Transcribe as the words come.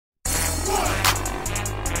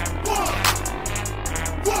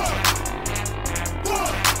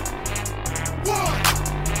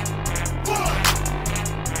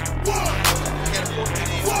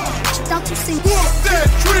you see? Walk that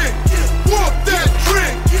trick, walk that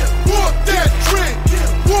trick, walk that trick,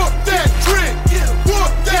 walk that trick,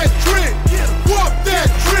 walk that trick, walk that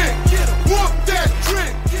trick, walk that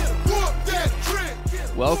trick, walk that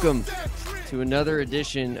trick. Welcome to another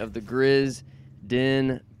edition of the Grizz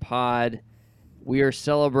Den Pod. We are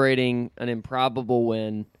celebrating an improbable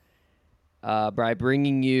win by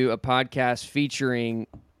bringing you a podcast featuring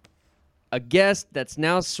a guest that's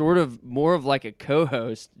now sort of more of like a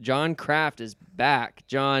co-host. John Kraft is back.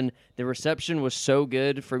 John, the reception was so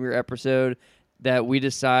good from your episode that we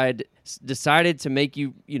decided to make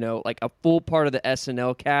you, like a full part of the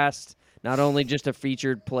SNL cast, not only just a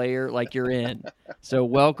featured player like you're in. So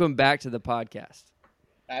welcome back to the podcast.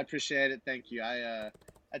 I appreciate it. Thank you. I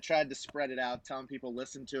tried to spread it out, telling people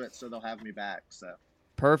listen to it so they'll have me back. So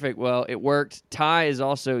perfect. Well, it worked. Ty is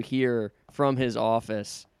also here from his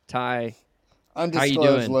office. Ty,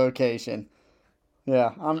 undisclosed location.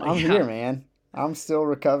 Yeah, I'm here, man. I'm still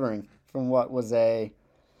recovering from what was I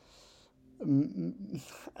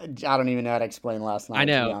don't even know how to explain last night. I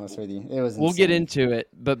know. To be honest with you, it was. We'll insane. get into it,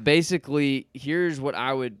 but basically, here's how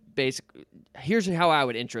I would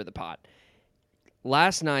intro the pod.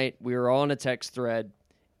 Last night we were all in a text thread,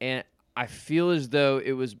 and I feel as though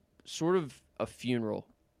it was sort of a funeral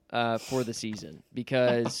for the season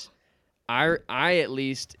because I at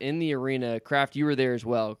least in the arena. Kraft, you were there as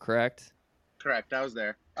well, correct? Correct. I was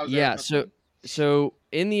there. Yeah. So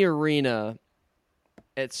in the arena,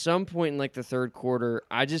 at some point in like the third quarter,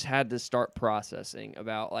 I just had to start processing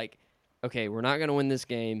about like, okay, we're not going to win this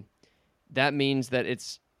game. That means that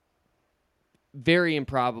it's very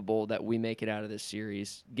improbable that we make it out of this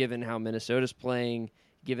series, given how Minnesota's playing,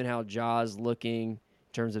 given how Ja's looking in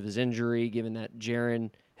terms of his injury, given that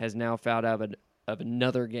Jaren has now fouled out of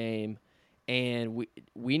another game, and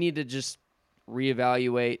we need to just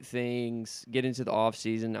reevaluate things, get into the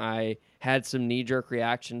offseason. I had some knee-jerk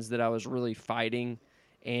reactions that I was really fighting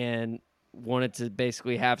and wanted to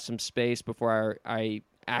basically have some space before I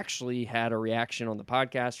actually had a reaction on the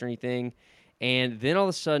podcast or anything. And then all of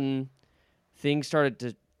a sudden, things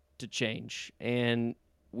started to change, and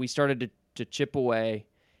we started to chip away,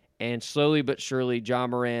 and slowly but surely, Ja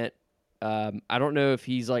Morant, I don't know if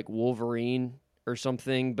he's like Wolverine or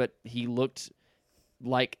something, but he looked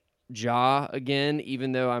like Ja again,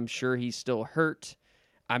 even though I'm sure he's still hurt.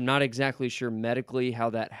 I'm not exactly sure medically how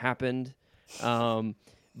that happened.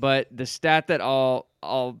 But the stat that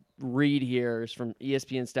I'll read here is from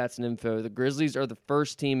ESPN Stats and Info. The Grizzlies are the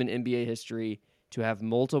first team in NBA history to have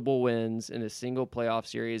multiple wins in a single playoff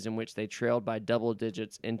series in which they trailed by double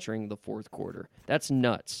digits entering the fourth quarter. That's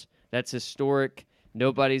nuts. That's historic.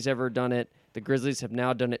 Nobody's ever done it. The Grizzlies have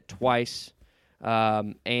now done it twice.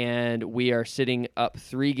 And we are sitting up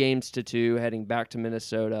 3-2, heading back to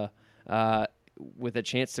Minnesota with a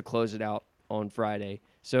chance to close it out on Friday.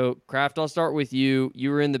 So, Kraft, I'll start with you.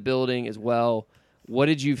 You were in the building as well. What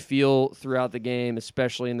did you feel throughout the game,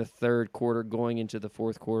 especially in the third quarter going into the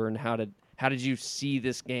fourth quarter, and how did you see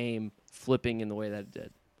this game flipping in the way that it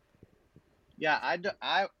did? Yeah,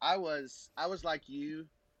 I was like you,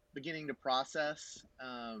 beginning to process.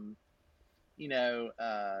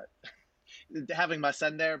 Having my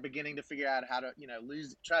son there, beginning to figure out how to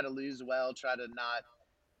try to lose well, try to not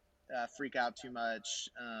freak out too much.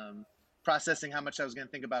 Processing how much I was going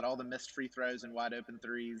to think about all the missed free throws and wide open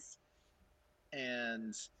threes,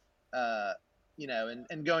 and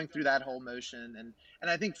and going through that whole motion, and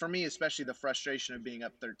I think for me especially the frustration of being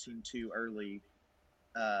up 13-2 early,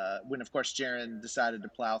 when of course Jaren decided to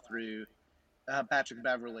plow through Patrick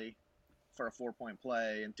Beverley for a 4-point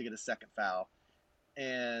play and to get a second foul,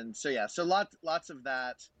 and so lots of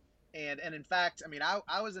that, and in fact, I mean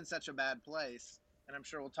I was in such a bad place, and I'm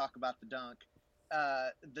sure we'll talk about the dunk.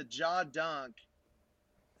 The Ja dunk,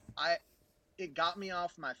 it got me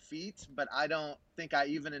off my feet, but I don't think I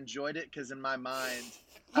even enjoyed it because in my mind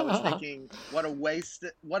I was thinking, what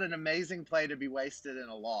an amazing play to be wasted in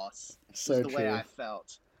a loss. So was the true. way I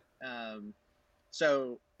felt.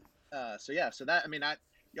 So that, I mean,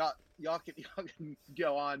 y'all can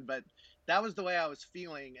go on, but that was the way I was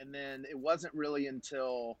feeling, and then it wasn't really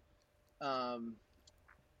until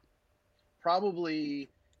probably,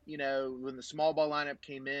 when the small ball lineup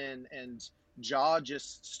came in and Ja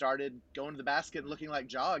just started going to the basket and looking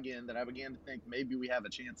like Ja again, that I began to think maybe we have a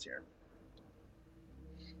chance here.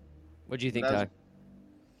 What do you think, Ty?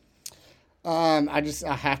 I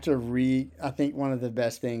have to I think one of the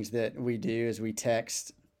best things that we do is we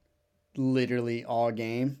text literally all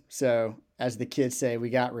game. So as the kids say, we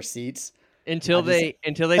got receipts. Until they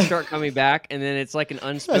start coming back, and then it's like an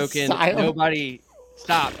unspoken, nobody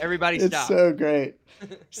Stop. Everybody It's stop. so great.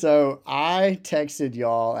 So I texted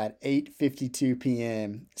y'all at 8:52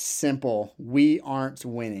 p.m. Simple. We aren't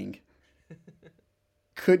winning.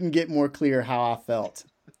 Couldn't get more clear how I felt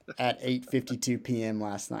at 8:52 p.m.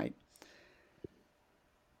 last night.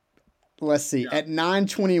 Let's see. Yeah. At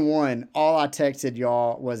 9:21, all I texted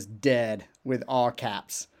y'all was dead with all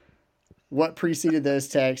caps. What preceded those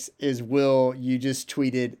texts is Will, you just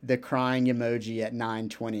tweeted the crying emoji at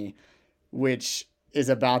 9:20, which is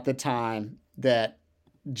about the time that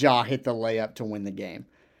Ja hit the layup to win the game.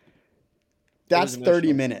 That's 30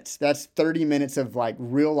 emotional. minutes. That's 30 minutes of like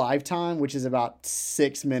real life time, which is about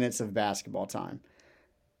 6 minutes of basketball time.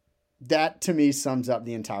 That to me sums up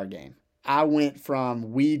the entire game. I went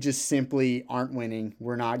from we just simply aren't winning.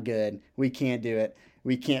 We're not good. We can't do it.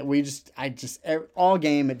 All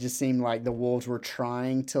game it just seemed like the Wolves were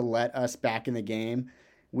trying to let us back in the game.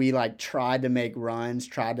 We like tried to make runs.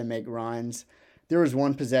 There was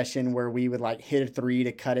one possession where we would like hit a three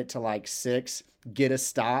to cut it to like 6, get a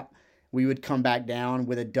stop. We would come back down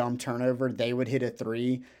with a dumb turnover. They would hit a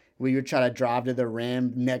three. We would try to drive to the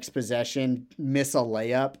rim. Next possession, miss a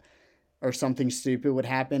layup or something stupid would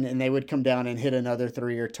happen, and they would come down and hit another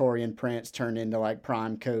three, or Torian Prince turned into like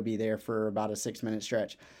prime Kobe there for about a 6-minute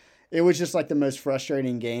stretch. It was just like the most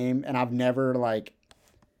frustrating game, and I've never like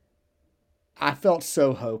 – I felt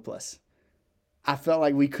so hopeless. I felt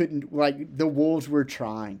like we couldn't – like the Wolves were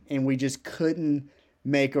trying, and we just couldn't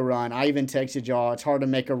make a run. I even texted y'all, it's hard to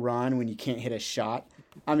make a run when you can't hit a shot.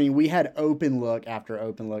 I mean, we had open look after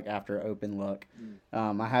open look after open look.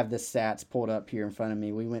 I have the stats pulled up here in front of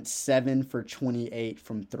me. We went 7 for 28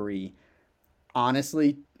 from 3.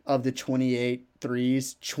 Honestly, of the 28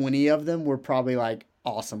 threes, 20 of them were probably like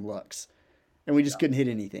awesome looks. And we just couldn't hit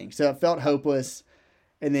anything. So it felt hopeless.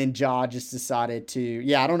 And then Ja just decided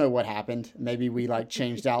to, I don't know what happened. Maybe we like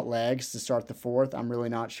changed out legs to start the fourth. I'm really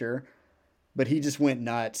not sure. But he just went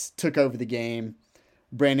nuts, took over the game.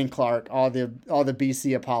 Brandon Clark, all the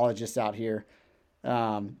BC apologists out here,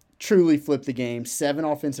 truly flipped the game. 7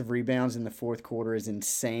 offensive rebounds in the fourth quarter is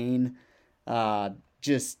insane.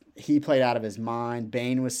 He played out of his mind.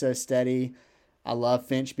 Bane was so steady. I love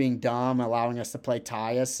Finch being dumb, allowing us to play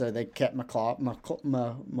Tyus, so they kept McLaughlin.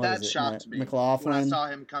 When I saw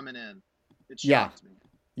him coming in. It shocked me.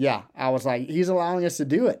 Yeah, I was like, he's allowing us to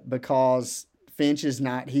do it because Finch is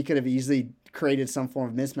not. He could have easily created some form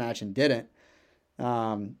of mismatch and didn't.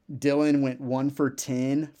 Dylan went 1 for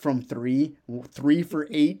 10 from 3 for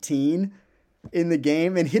 18 in the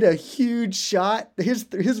game and hit a huge shot. His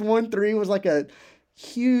 1-3 was like a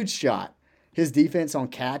huge shot. His defense on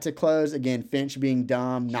Cat to close. Again, Finch being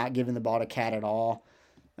dumb, not giving the ball to Cat at all.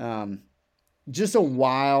 Just a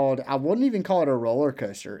wild, I wouldn't even call it a roller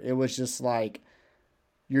coaster. It was just like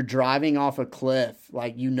you're driving off a cliff.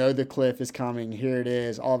 Like, the cliff is coming. Here it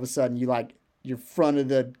is. All of a sudden, your front of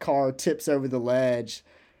the car tips over the ledge,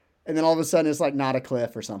 and then all of a sudden it's like not a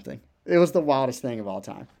cliff or something. It was the wildest thing of all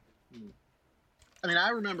time. I mean, I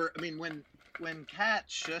remember, when Cat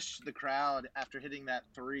shushed the crowd after hitting that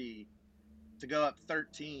 3 to go up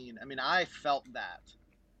 13, I mean, I felt that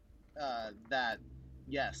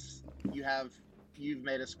yes, you've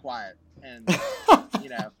made us quiet. And,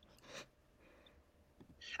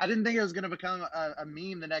 I didn't think it was going to become a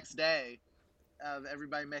meme the next day of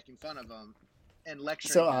everybody making fun of him and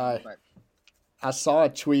lecturing him. But I saw a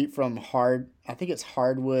tweet from I think it's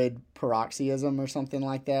Hardwood Paroxysm or something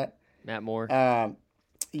like that. Matt Moore. So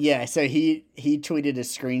he tweeted a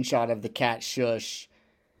screenshot of the Cat shush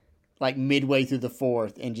like midway through the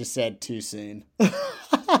fourth and just said too soon.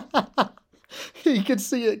 You could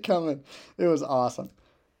see it coming. It was awesome.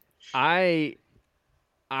 I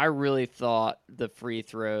really thought the free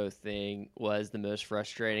throw thing was the most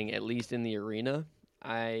frustrating, at least in the arena.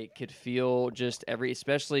 I could feel just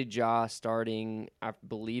especially Ja starting, I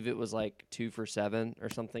believe it was like 2 for 7 or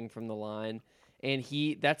something from the line. And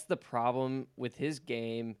that's the problem with his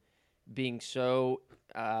game being so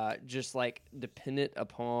just like dependent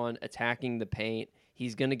upon attacking the paint.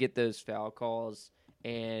 He's going to get those foul calls.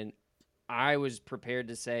 And I was prepared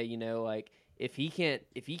to say, if he can't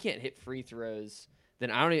hit free throws, then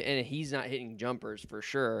and he's not hitting jumpers for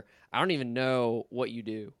sure. I don't even know what you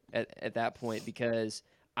do at that point, because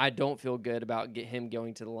I don't feel good about him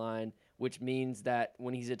going to the line, which means that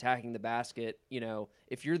when he's attacking the basket,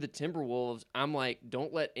 if you're the Timberwolves, I'm like,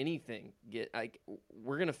 don't let anything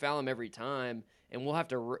we're going to foul him every time, and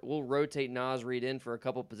we'll rotate Naz Reid in for a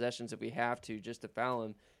couple possessions if we have to, just to foul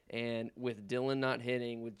him. And with Dylan not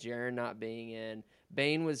hitting, with Jaren not being in,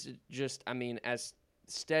 Bane was just, as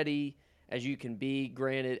steady as you can be.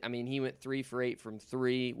 Granted, he went 3 for 8 from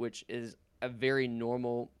 3, which is a very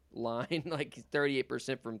normal line, like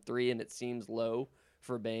 38% from 3, and it seems low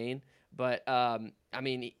for Bane. But, I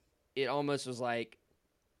mean, it almost was like,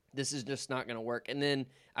 this is just not going to work. And then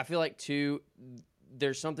I feel like, too,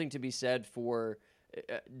 there's something to be said for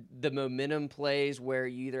the momentum plays where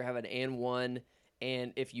you either have an and one,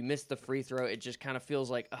 and if you miss the free throw, it just kind of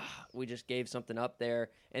feels like, we just gave something up there.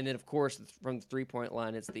 And then, of course, from the three-point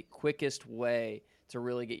line, it's the quickest way to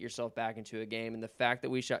really get yourself back into a game. And the fact that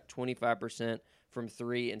we shot 25% from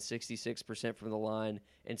 3 and 66% from the line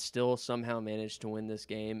and still somehow managed to win this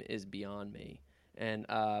game is beyond me. And,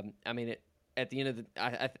 I mean, at the end of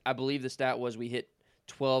the I believe the stat was we hit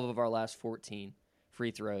 12 of our last 14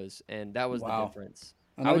 free throws, and that was the difference.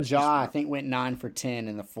 I know I think, went 9 for 10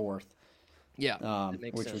 in the fourth. Yeah,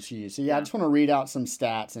 which sense. Was huge. So, I just want to read out some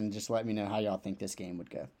stats and just let me know how y'all think this game would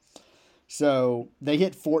go. So, they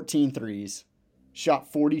hit 14 threes,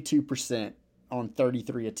 shot 42% on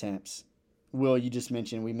 33 attempts. Will, you just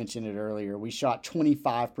mentioned, we mentioned it earlier, we shot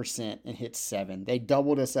 25% and hit 7. They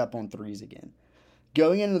doubled us up on threes again.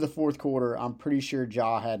 Going into the fourth quarter, I'm pretty sure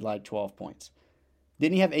Ja had like 12 points.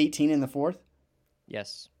 Didn't he have 18 in the fourth?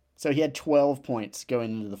 Yes. So he had 12 points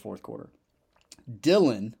going into the fourth quarter.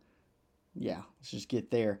 Dylan, let's just get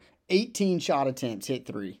there. 18 shot attempts, hit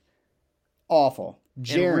 3. Awful.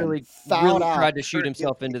 Jaren really fouled out. Tried to shoot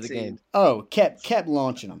himself into the game. Oh, kept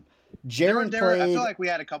launching them. Jaren played. I feel like we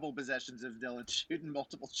had a couple possessions of Dylan shooting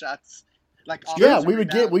multiple shots. We would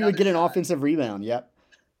get an offensive rebound. Yep.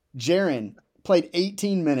 Jaren played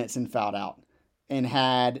 18 minutes and fouled out and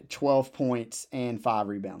had 12 points and 5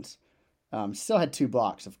 rebounds. Still had 2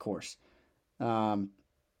 blocks, of course.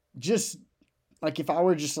 Just like if I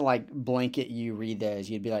were just to like blanket you read those,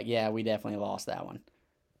 you'd be like, yeah, we definitely lost that one.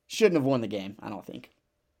 Shouldn't have won the game, I don't think.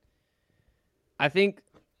 I think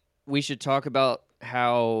we should talk about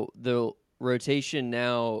how the rotation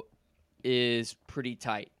now is pretty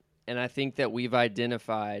tight. And I think that we've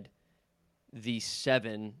identified the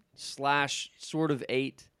 7 / sort of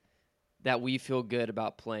 8 that we feel good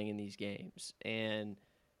about playing in these games. And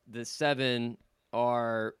the 7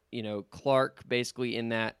 are, Clark basically in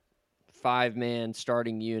that 5-man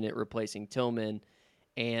starting unit replacing Tillman.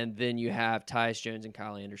 And then you have Tyus Jones and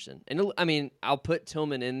Kyle Anderson. And I mean, I'll put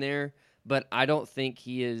Tillman in there, but I don't think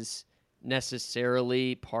he is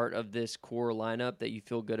necessarily part of this core lineup that you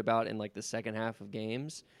feel good about in like the second half of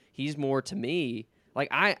games. He's more, to me,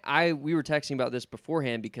 like we were texting about this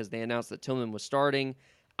beforehand because they announced that Tillman was starting.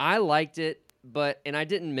 I liked it, and I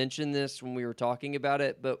didn't mention this when we were talking about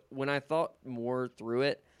it, but when I thought more through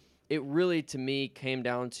it, it really, to me, came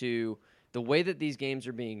down to the way that these games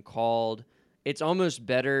are being called. It's almost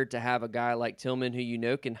better to have a guy like Tillman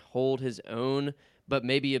who can hold his own, but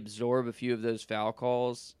maybe absorb a few of those foul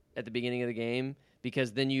calls at the beginning of the game,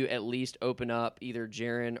 because then you at least open up either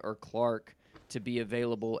Jaren or Clark to be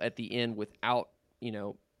available at the end without,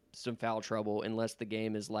 some foul trouble, unless the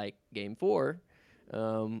game is like Game 4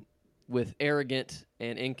 with arrogant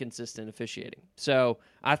and inconsistent officiating. So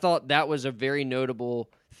I thought that was a very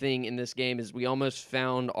notable thing in this game, is we almost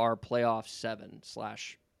found our playoff 7 /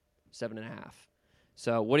 7.5.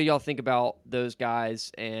 So what do y'all think about those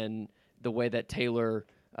guys and the way that Taylor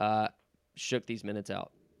shook these minutes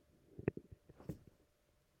out?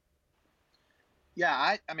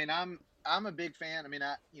 Yeah, I mean, I'm a big fan. I mean,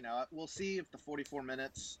 we'll see if the 44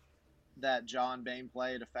 minutes that John Bane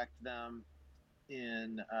played affect them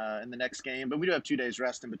in the next game, but we do have 2 days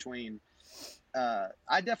rest in between. I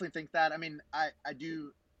definitely think that. I mean, I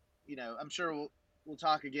do, I'm sure we'll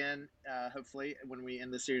talk again, hopefully, when we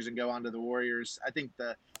end the series and go on to the Warriors. I think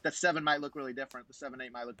the 7 might look really different. The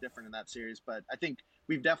 7-8 might look different in that series, but I think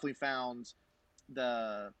we've definitely found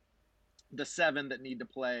the 7 that need to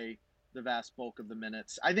play the vast bulk of the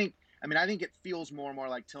minutes. I think it feels more and more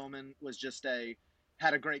like Tillman was just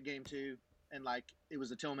had a great game too, and like it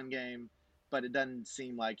was a Tillman game, but it doesn't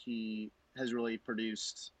seem like he has really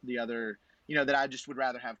produced the other, that I just would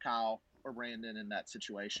rather have Kyle or Brandon in that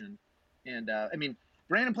situation. And I mean,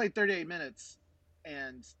 Brandon played 38 minutes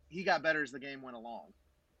and he got better as the game went along.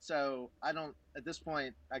 So at this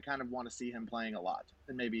point, I kind of want to see him playing a lot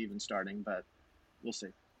and maybe even starting, but we'll see.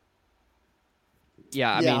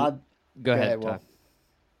 Yeah. I mean, go ahead. Ty.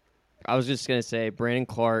 I was just going to say, Brandon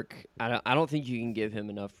Clark, I don't think you can give him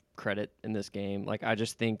enough credit in this game. Like, I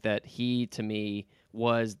just think that he, to me,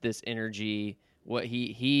 was this energy. What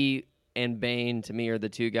he and Bane, to me, are the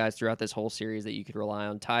 2 guys throughout this whole series that you could rely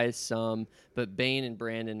on. Tyus some, but Bane and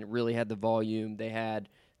Brandon really had the volume. They had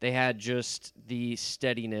just the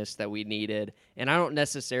steadiness that we needed. And I don't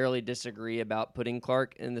necessarily disagree about putting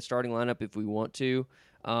Clark in the starting lineup if we want to,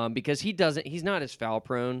 because he's not as foul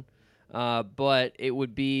prone. But it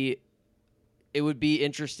would be it would be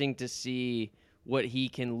interesting to see what he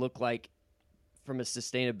can look like from a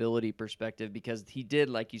sustainability perspective, because he did,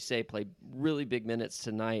 like you say, play really big minutes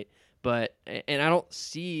tonight. And I don't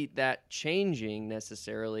see that changing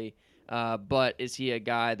necessarily. But is he a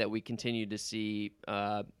guy that we continue to see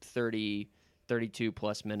 30, 32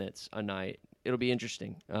 plus minutes a night? It'll be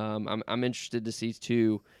interesting. I'm interested to see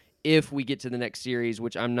too if we get to the next series,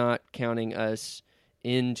 which I'm not counting us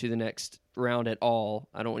into the next round at all.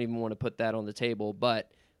 I don't even want to put that on the table,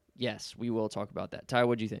 but yes, we will talk about that. Ty,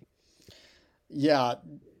 what do you think? Yeah,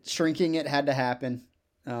 shrinking it had to happen.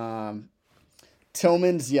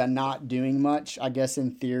 Tillman's not doing much. I guess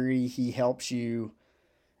in theory he helps you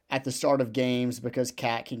at the start of games because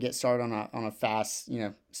Cat can get started on a fast,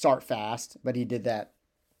 start fast, but he did that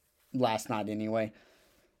last night anyway.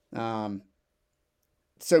 So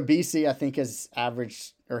BC, I think, has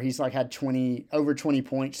averaged, or he's like had over 20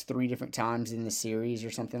 points 3 different times in the series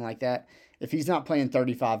or something like that. If he's not playing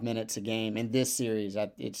 35 minutes a game in this series,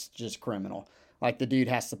 it's just criminal. Like, the dude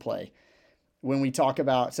has to play. When we talk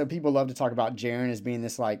about, so people love to talk about Jaren as being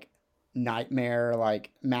this like nightmare, like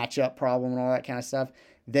matchup problem and all that kind of stuff.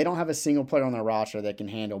 They don't have a single player on their roster that can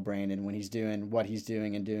handle Brandon when he's doing what he's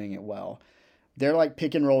doing and doing it well. Their like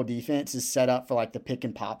pick and roll defense is set up for like the pick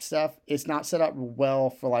and pop stuff. It's not set up well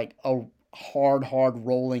for like a hard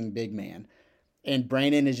rolling big man. And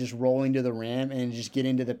Brandon is just rolling to the rim and just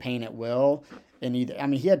getting to the paint at will. And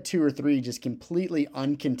he had 2 or 3 just completely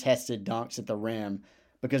uncontested dunks at the rim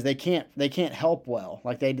because they can't help well.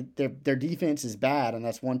 Like their defense is bad, and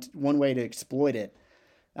that's one way to exploit it.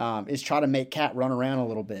 Is try to make Cat run around a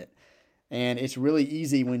little bit. And it's really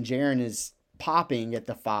easy when Jaren is popping at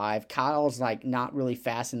the 5. Kyle's like not really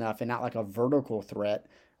fast enough and not like a vertical threat,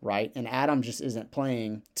 right? And Adam just isn't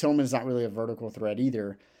playing. Tillman's not really a vertical threat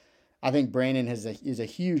either. I think Brandon is a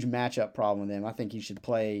huge matchup problem with him. I think he should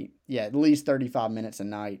play, at least 35 minutes a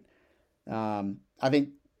night. I think,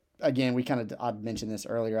 again, I mentioned this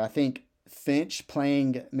earlier. I think Finch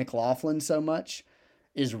playing McLaughlin so much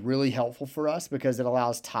is really helpful for us because it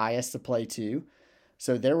allows Tyus to play too.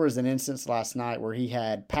 So there was an instance last night where he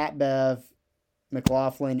had Pat Bev,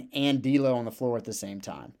 McLaughlin, and D'Lo on the floor at the same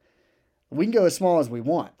time. We can go as small as we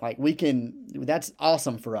want. Like, that's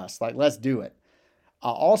awesome for us. Like, let's do it.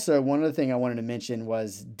 Also, one other thing I wanted to mention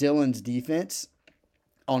was Dylan's defense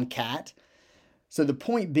on Cat. So the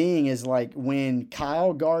point being is, like, when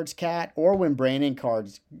Kyle guards Cat or when Brandon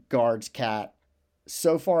guards Cat,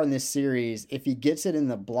 so far in this series, if he gets it in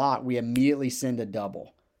the block, we immediately send a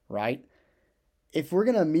double, right? If we're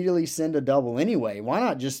going to immediately send a double anyway, why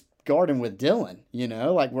not just guard him with Dylan?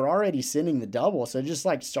 Like, we're already sending the double, so just,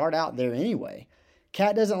 like, start out there anyway.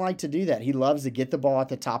 Cat doesn't like to do that. He loves to get the ball at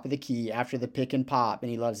the top of the key after the pick and pop, and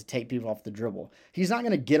he loves to take people off the dribble. He's not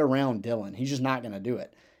going to get around Dylan. He's just not going to do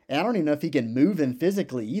it. And I don't even know if he can move him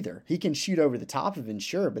physically either. He can shoot over the top of him,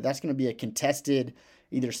 sure, but that's going to be a contested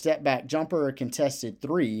either step back jumper or contested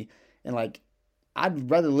 3. And, like, I'd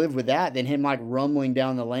rather live with that than him, like, rumbling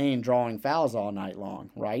down the lane drawing fouls all night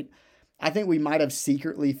long, right? I think we might have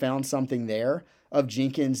secretly found something there of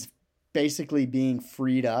Jenkins basically being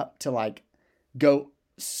freed up to, like, go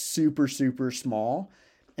super, super small.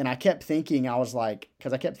 And I kept thinking, because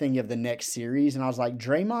I kept thinking of the next series, and I was like,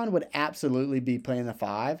 Draymond would absolutely be playing the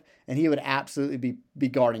 5, and he would absolutely be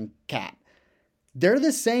guarding Cat. They're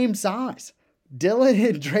the same size. Dylan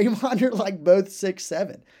and Draymond are like both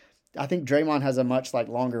 6'7". I think Draymond has a much like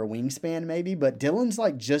longer wingspan maybe, but Dylan's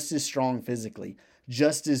like just as strong physically,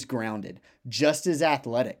 just as grounded, just as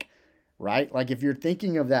athletic, right? Like, if you're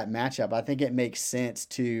thinking of that matchup, I think it makes sense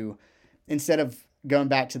to, instead of going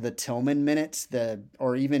back to the Tillman minutes,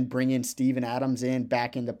 or even bringing Steven Adams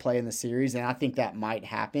back into play in the series, and I think that might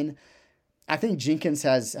happen. I think Jenkins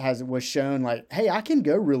was shown like, hey, I can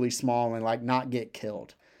go really small and like not get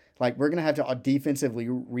killed. Like, we're gonna have to defensively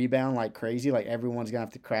rebound like crazy. Like, everyone's gonna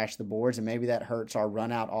have to crash the boards, and maybe that hurts our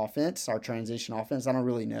run out offense, our transition offense. I don't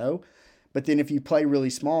really know, but then if you play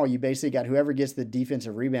really small, you basically got whoever gets the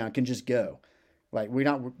defensive rebound can just go. Like, we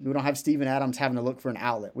don't have Steven Adams having to look for an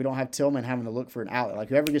outlet. We don't have Tillman having to look for an outlet. Like,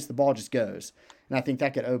 whoever gets the ball just goes. And I think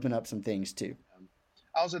that could open up some things too.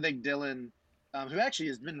 I also think Dylan, who actually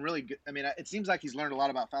has been really good. I mean, it seems like he's learned a lot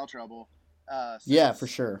about foul trouble. For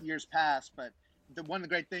sure. Years past, but one of the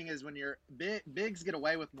great thing is when you're bigs get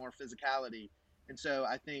away with more physicality. And so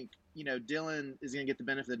I think, Dylan is going to get the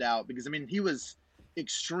benefit of the doubt because, I mean, he was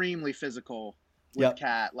extremely physical with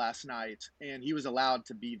Cat last night, and he was allowed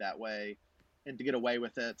to be that way and to get away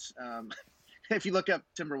with it. If you look up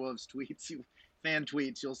Timberwolves tweets, fan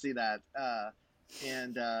tweets, you'll see that.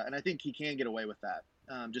 And I think he can get away with that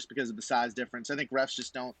just because of the size difference. I think refs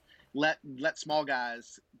just don't let small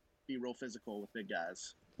guys be real physical with big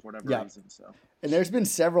guys for whatever Yeah. reason. So, And there's been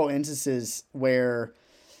several instances where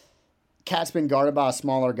Cat's been guarded by a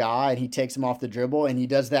smaller guy and he takes him off the dribble and he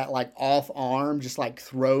does that like off arm, just like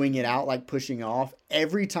throwing it out, like pushing off.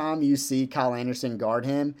 Every time you see Kyle Anderson guard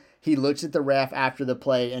him, he looks at the ref after the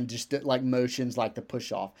play and just like motions like the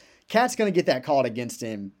push off. Cat's going to get that called against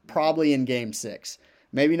him probably in game 6.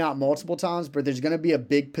 Maybe not multiple times, but there's going to be a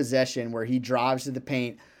big possession where he drives to the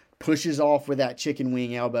paint, pushes off with that chicken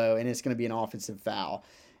wing elbow, and it's going to be an offensive foul.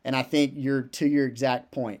 And I think to your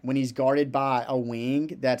exact point, when he's guarded by a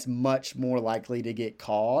wing, that's much more likely to get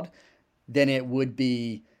called than it would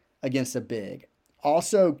be against a big.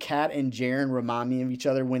 Also, Cat and Jaren remind me of each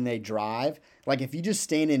other when they drive. Like if you just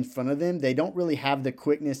stand in front of them, they don't really have the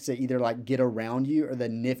quickness to either like get around you or the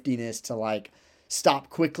niftiness to like stop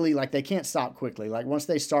quickly. Like they can't stop quickly. Like once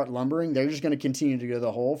they start lumbering, they're just going to continue to go to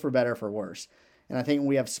the hole for better or for worse. And I think when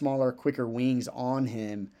we have smaller, quicker wings on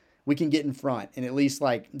him, we can get in front and at least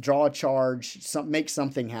like draw a charge, make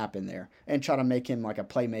something happen there and try to make him like a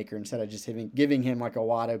playmaker instead of just giving him like a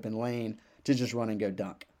wide open lane to just run and go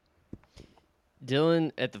dunk.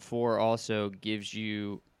 Dylan at the 4 also gives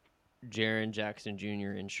you Jaren Jackson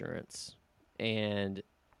Jr. insurance. And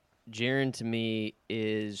Jaren to me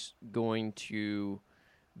is going to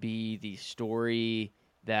be the story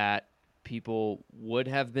that people would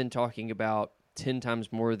have been talking about 10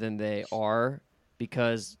 times more than they are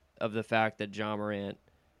because of the fact that Ja Morant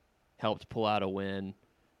helped pull out a win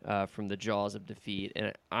from the jaws of defeat.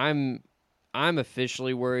 And I'm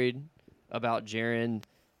officially worried about Jaren,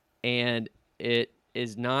 and it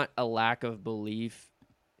is not a lack of belief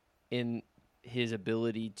in his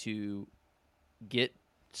ability to get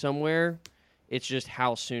somewhere. It's just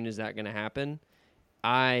how soon is that going to happen?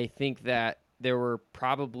 I think that there were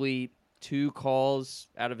probably 2 calls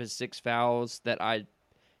out of his 6 fouls that I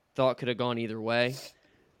thought could have gone either way.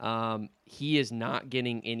 He is not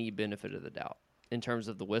getting any benefit of the doubt in terms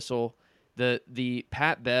of the whistle. The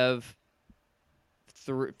Pat Bev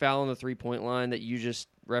foul on the 3-point line that you just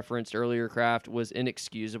referenced earlier, Kraft, was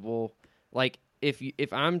inexcusable. Like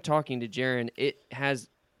if I'm talking to Jaren,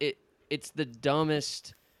 it's the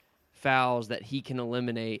dumbest fouls that he can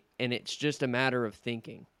eliminate, and it's just a matter of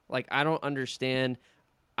thinking. Like I don't understand.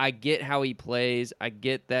 I get how he plays. I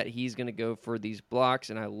get that he's going to go for these blocks,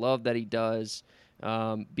 and I love that he does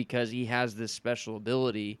because he has this special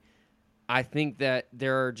ability. I think that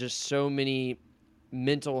there are just so many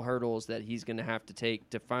mental hurdles that he's going to have to take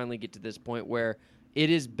to finally get to this point where it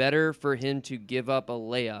is better for him to give up a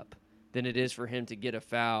layup than it is for him to get a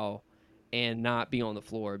foul and not be on the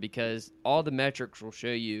floor, because all the metrics will show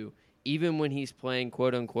you, even when he's playing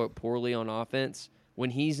quote-unquote poorly on offense, when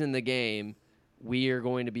he's in the game, we are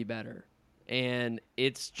going to be better. And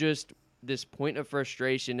it's just this point of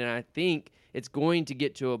frustration, and I think it's going to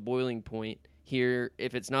get to a boiling point here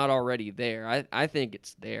if it's not already there. I think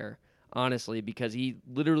it's there, honestly, because he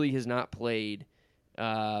literally has not played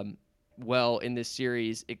well in this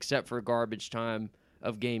series except for garbage time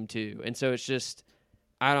of game 2. And so it's just,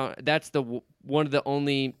 that's one of the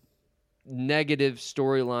only negative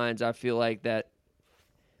storylines I feel like that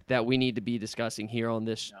we need to be discussing here on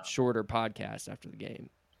this shorter podcast after the game.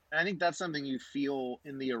 And I think that's something you feel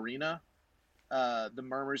in the arena. The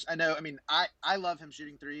murmurs. I know. I mean, I love him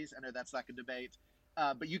shooting threes. I know that's like a debate,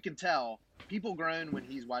 but you can tell people groan when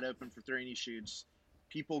he's wide open for 3 and he shoots.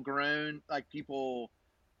 People groan, like people.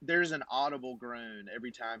 There's an audible groan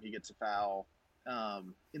every time he gets a foul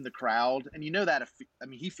in the crowd, and you know that.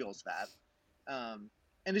 He feels that,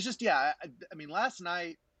 and it's just I mean, last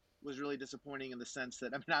night was really disappointing in the sense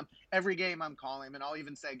that every game I'm calling him, and I'll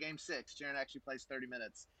even say game 6, Jaren actually plays 30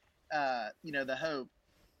 minutes. The hope.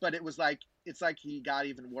 But it's like he got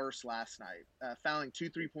even worse last night, fouling 2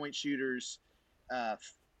 3-point shooters,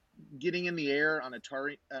 getting in the air on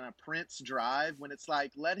a Prince drive when it's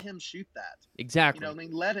like, let him shoot that. Exactly.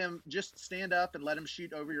 Let him just stand up and let him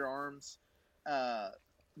shoot over your arms.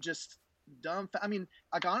 Just dumb.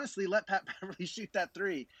 Honestly, let Pat Beverly shoot that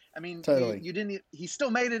 3. Totally. You didn't. He still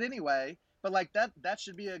made it anyway. But like that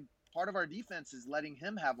should be a part of our defense, is letting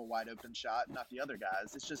him have a wide open shot, not the other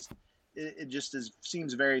guys. It's just. It just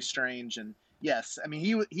seems very strange. And yes,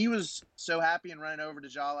 he was so happy and running over to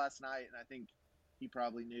Ja last night, and I think he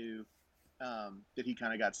probably knew that he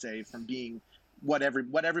kind of got saved from being what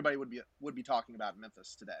everybody would be talking about in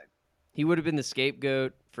Memphis today. He would have been the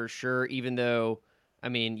scapegoat for sure, even though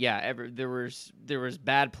there was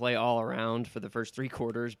bad play all around for the first 3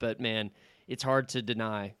 quarters, but man, it's hard to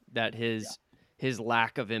deny that his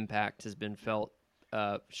lack of impact has been felt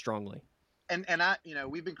strongly. And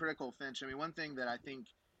we've been critical of Finch. One thing that I think,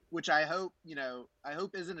 which I hope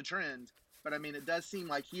isn't a trend, but I mean, it does seem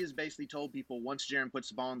like he has basically told people once Jaren puts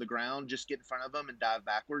the ball on the ground, just get in front of him and dive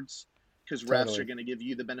backwards because refs Totally. are going to give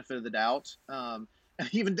you the benefit of the doubt. And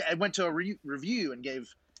even I went to a review and gave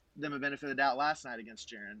them a benefit of the doubt last night against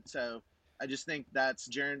Jaren. So I just think that's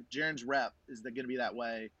Jaren's rep is going to be that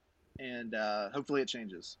way, and hopefully it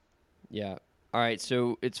changes. Yeah. All right.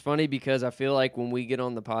 So it's funny because I feel like when we get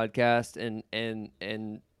on the podcast and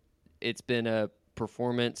it's been a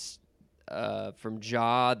performance from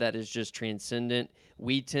Ja that is just transcendent,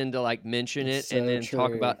 we tend to like mention it It's and so then talk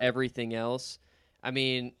true. about everything else. I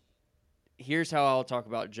mean, here's how I'll talk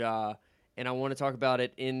about Ja, and I want to talk about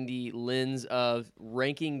it in the lens of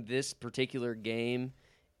ranking this particular game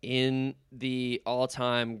in the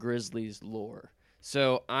all-time Grizzlies lore.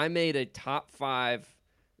 So I made a top 5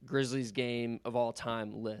 Grizzlies game of all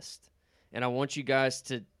time list. And I want you guys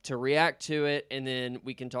to react to it, and then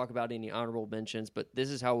we can talk about any honorable mentions. But this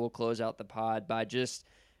is how we'll close out the pod, by just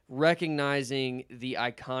recognizing the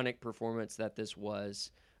iconic performance that this was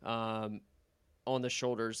on the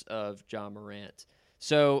shoulders of Ja Morant.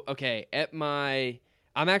 So, okay,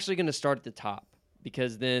 I'm actually going to start at the top,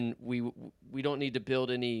 because then we don't need to build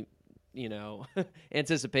any,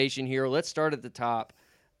 anticipation here. Let's start at the top.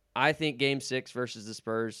 I think Game 6 versus the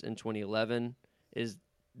Spurs in 2011 is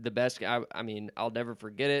the best. I mean, I'll never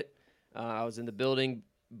forget it. I was in the building,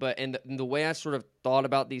 but the way I sort of thought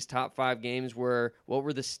about these top 5 games were, what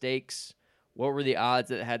were the stakes, what were the odds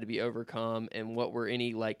that had to be overcome, and what were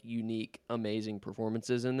any like unique, amazing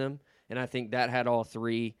performances in them. And I think that had all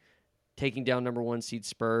 3, taking down number 1 seed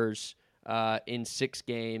Spurs in 6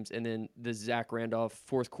 games, and then the Zach Randolph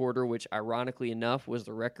fourth quarter, which ironically enough was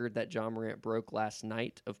the record that Ja Morant broke last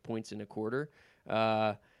night of points in a quarter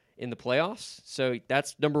in the playoffs. So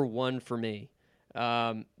that's number 1 for me.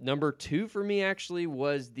 Number 2 for me actually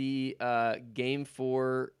was the Game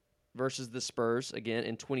 4 versus the Spurs again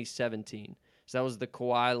in 2017. So that was the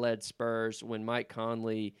Kawhi-led Spurs when Mike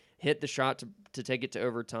Conley hit the shot to take it to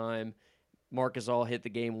overtime. Marc Gasol hit the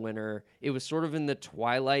game winner. It was sort of in the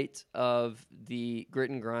twilight of the grit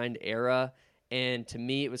and grind era, and to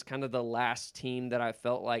me, it was kind of the last team that I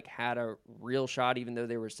felt like had a real shot, even though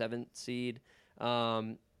they were 7th seed.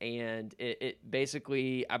 And it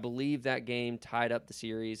basically, I believe that game tied up the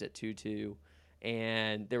series at 2-2,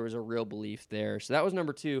 and there was a real belief there. So that was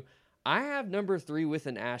number 2. I have number 3 with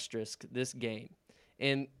an asterisk, this game.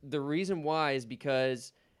 And the reason why is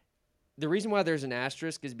because the reason why there's an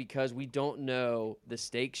asterisk is because we don't know the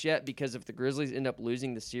stakes yet, because if the Grizzlies end up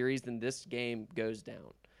losing the series, then this game goes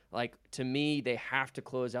down. Like, to me, they have to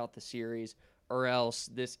close out the series, or else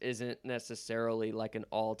this isn't necessarily like an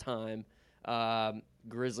all-time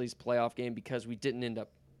Grizzlies playoff game, because we didn't end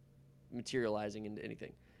up materializing into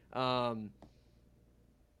anything.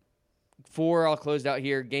 4, I'll close out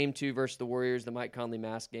here. Game 2 versus the Warriors, the Mike Conley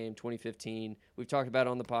mask game, 2015. We've talked about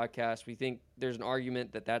it on the podcast. We think there's an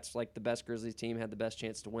argument that that's like the best Grizzlies team, had the best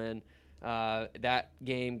chance to win. That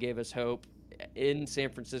game gave us hope in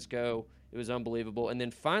San Francisco. It was unbelievable. And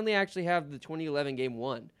then finally actually have the 2011 Game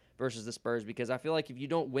 1 versus the Spurs, because I feel like if you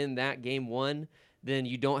don't win that Game 1, then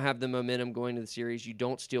you don't have the momentum going to the series. You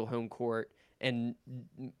don't steal home court, and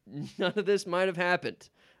none of this might have happened.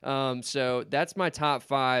 So that's my top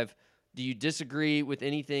 5. Do you disagree with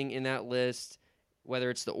anything in that list, whether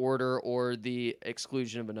it's the order or the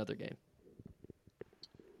exclusion of another game?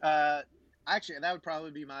 Actually, that would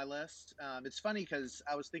probably be my list. It's funny because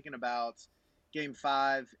I was thinking about Game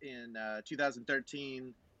 5 in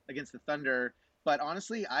 2013 against the Thunder, but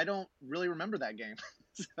honestly, I don't really remember that game.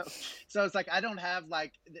 so it's like I don't have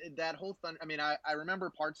like that whole Thunder. I mean, I remember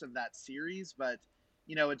parts of that series, but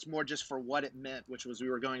it's more just for what it meant, which was we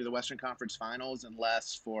were going to the Western Conference Finals, and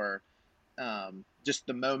less for just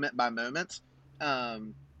the moment by moment.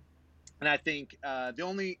 And I think the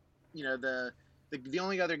only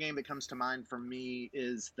other game that comes to mind for me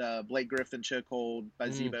is the Blake Griffin chokehold by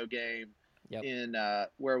Zebo game in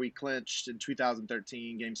where we clinched in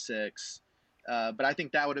 2013, Game 6. But I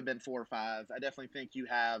think that would have been 4 or 5. I definitely think you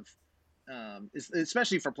have,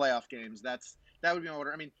 especially for playoff games, that would be my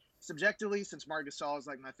order. I mean, subjectively, since Marc Gasol is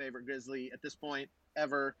like my favorite Grizzly at this point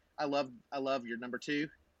ever, I love your number 2.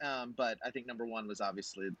 But I think number 1 was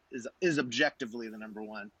obviously is objectively the number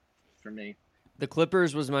 1 for me. The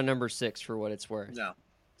Clippers was my number 6 for what it's worth. No.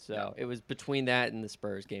 So it was between that and the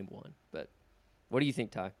Spurs Game 1. But what do you think,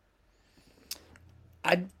 Ty?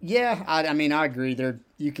 I mean, I agree.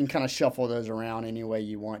 You can kind of shuffle those around any way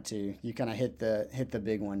you want to. You kind of hit the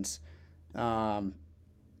big ones. The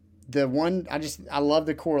one I love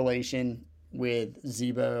the correlation with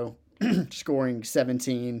Zebo scoring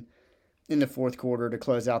 17 in the fourth quarter to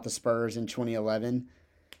close out the Spurs in 2011.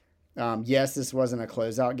 Yes, this wasn't a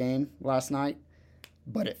closeout game last night,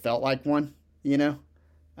 but it felt like one, you know?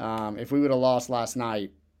 If we would have lost last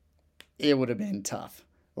night, it would have been tough,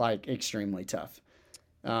 like extremely tough.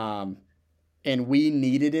 And we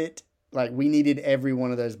needed it. Like, we needed every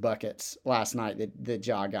one of those buckets last night that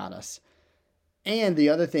Ja got us. And the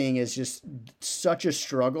other thing is just such a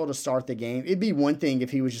struggle to start the game. It'd be one thing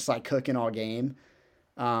if he was just like cooking all game.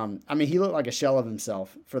 I mean, he looked like a shell of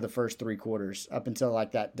himself for the first 3 quarters up until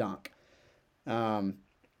like that dunk. Another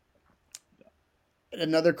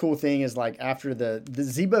cool thing is like after the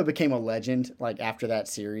Zebo became a legend, like after that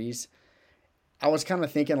series, I was kind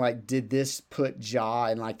of thinking like, did this put Ja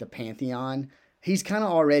in like the pantheon? He's kind of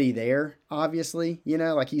already there, obviously, you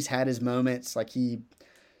know, like he's had his moments. Like he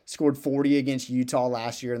scored 40 against Utah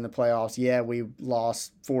last year in the playoffs. Yeah, we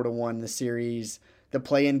lost 4-1 in the series. The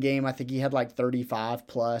play-in game, I think he had like 35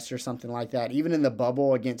 plus or something like that. Even in the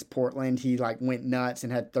bubble against Portland, he like went nuts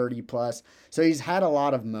and had 30 plus. So he's had a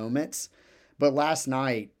lot of moments. But last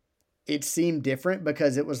night, it seemed different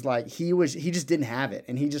because it was like he just didn't have it.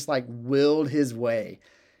 And he just like willed his way.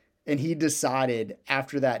 And he decided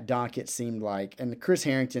after that dunk, it seemed like, and Chris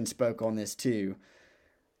Harrington spoke on this too,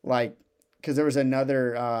 like, because there was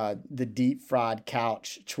another, the Deep Fried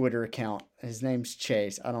Couch Twitter account. His name's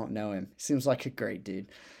Chase. I don't know him. Seems like a great dude.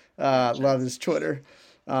 Love his Twitter.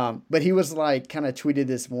 But he was like, kind of tweeted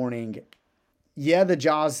this morning, yeah, the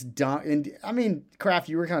Jaws dunk. And I mean, Kraft,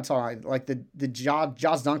 you were kind of talking like the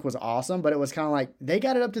Jaws dunk was awesome, but it was kind of like they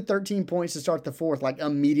got it up to 13 points to start the fourth, like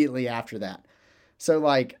immediately after that. So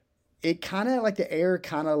like it kind of like the air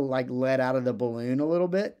kind of like let out of the balloon a little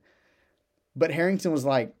bit. But Harrington was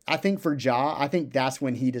like, I think for Ja, I think that's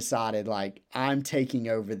when he decided, like, I'm taking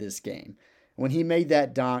over this game. When he made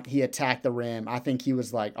that dunk, he attacked the rim. I think he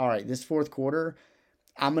was like, all right, this fourth quarter,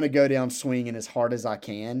 I'm going to go down swinging as hard as I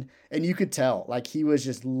can. And you could tell, like, he was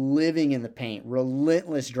just living in the paint,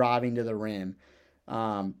 relentless driving to the rim.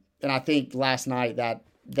 And I think last night that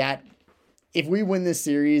if we win this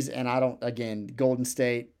series, and again, Golden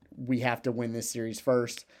State, we have to win this series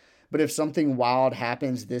first. But if something wild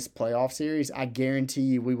happens this playoff series, I guarantee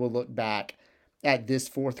you we will look back at this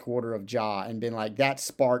fourth quarter of Ja and been like, that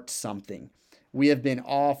sparked something. We have been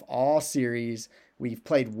off all series. We've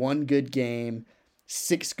played one good game,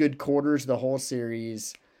 6 good quarters the whole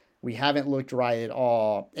series. We haven't looked right at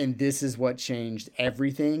all. And this is what changed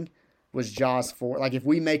everything was Ja's like, if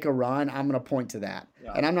we make a run, I'm going to point to that.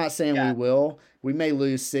 Yeah. And I'm not saying we will. We may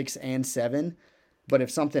lose 6 and 7. But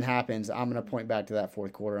if something happens, I'm going to point back to that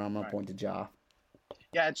fourth quarter. And I'm going to point to Ja.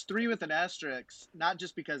 Yeah, it's 3 with an asterisk, not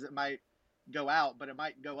just because it might go out, but it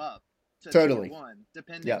might go up to totally 1,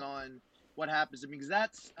 depending on what happens. I mean, because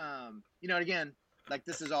that's, you know, again, like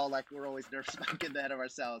this is all like we're always nervous about getting ahead of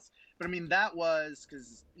ourselves. But I mean, that was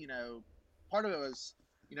because, you know, part of it was,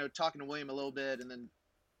 you know, talking to William a little bit and then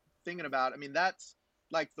thinking about, I mean, that's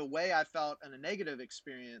like the way I felt in a negative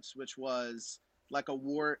experience, which was like a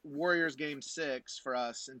Warriors game 6 for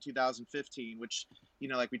us in 2015, which, you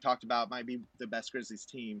know, like we talked about, might be the best Grizzlies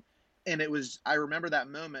team. And it was, I remember that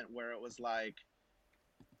moment where it was like,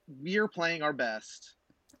 we're playing our best.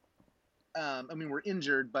 I mean, we're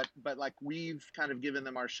injured, but like we've kind of given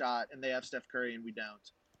them our shot and they have Steph Curry and we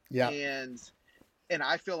don't. Yeah. And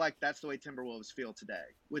I feel like that's the way Timberwolves feel today,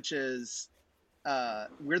 which is,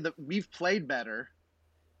 we've played better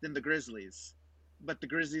than the Grizzlies. But the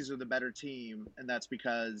Grizzlies are the better team, and that's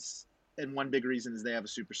because, and one big reason is they have a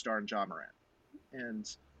superstar in Ja Morant. And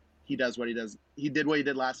he does what he does. He did what he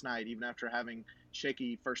did last night, even after having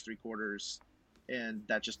shaky first 3 quarters. And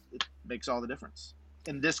that just it makes all the difference.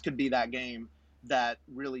 And this could be that game that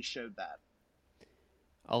really showed that.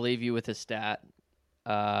 I'll leave you with a stat.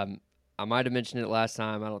 I might have mentioned it last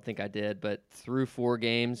time. I don't think I did. But through 4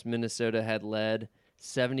 games, Minnesota had led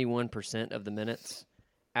 71% of the minutes.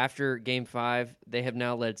 After Game 5, they have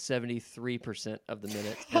now led 73% of the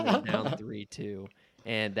minutes, and they're down 3-2.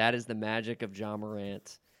 And that is the magic of Ja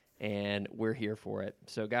Morant, and we're here for it.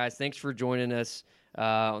 So, guys, thanks for joining us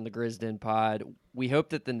on the Grizzden Pod. We hope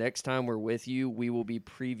that the next time we're with you, we will be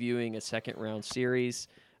previewing a second-round series.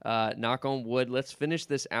 Knock on wood. Let's finish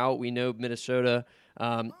this out. We know Minnesota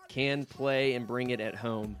can play and bring it at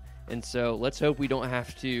home. And so let's hope we don't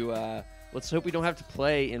have to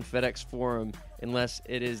play in FedEx Forum unless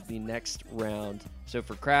it is the next round. So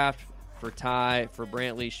for Kraft, for Ty, for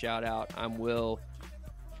Brantley, shout out. I'm Will.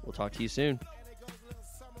 We'll talk to you soon.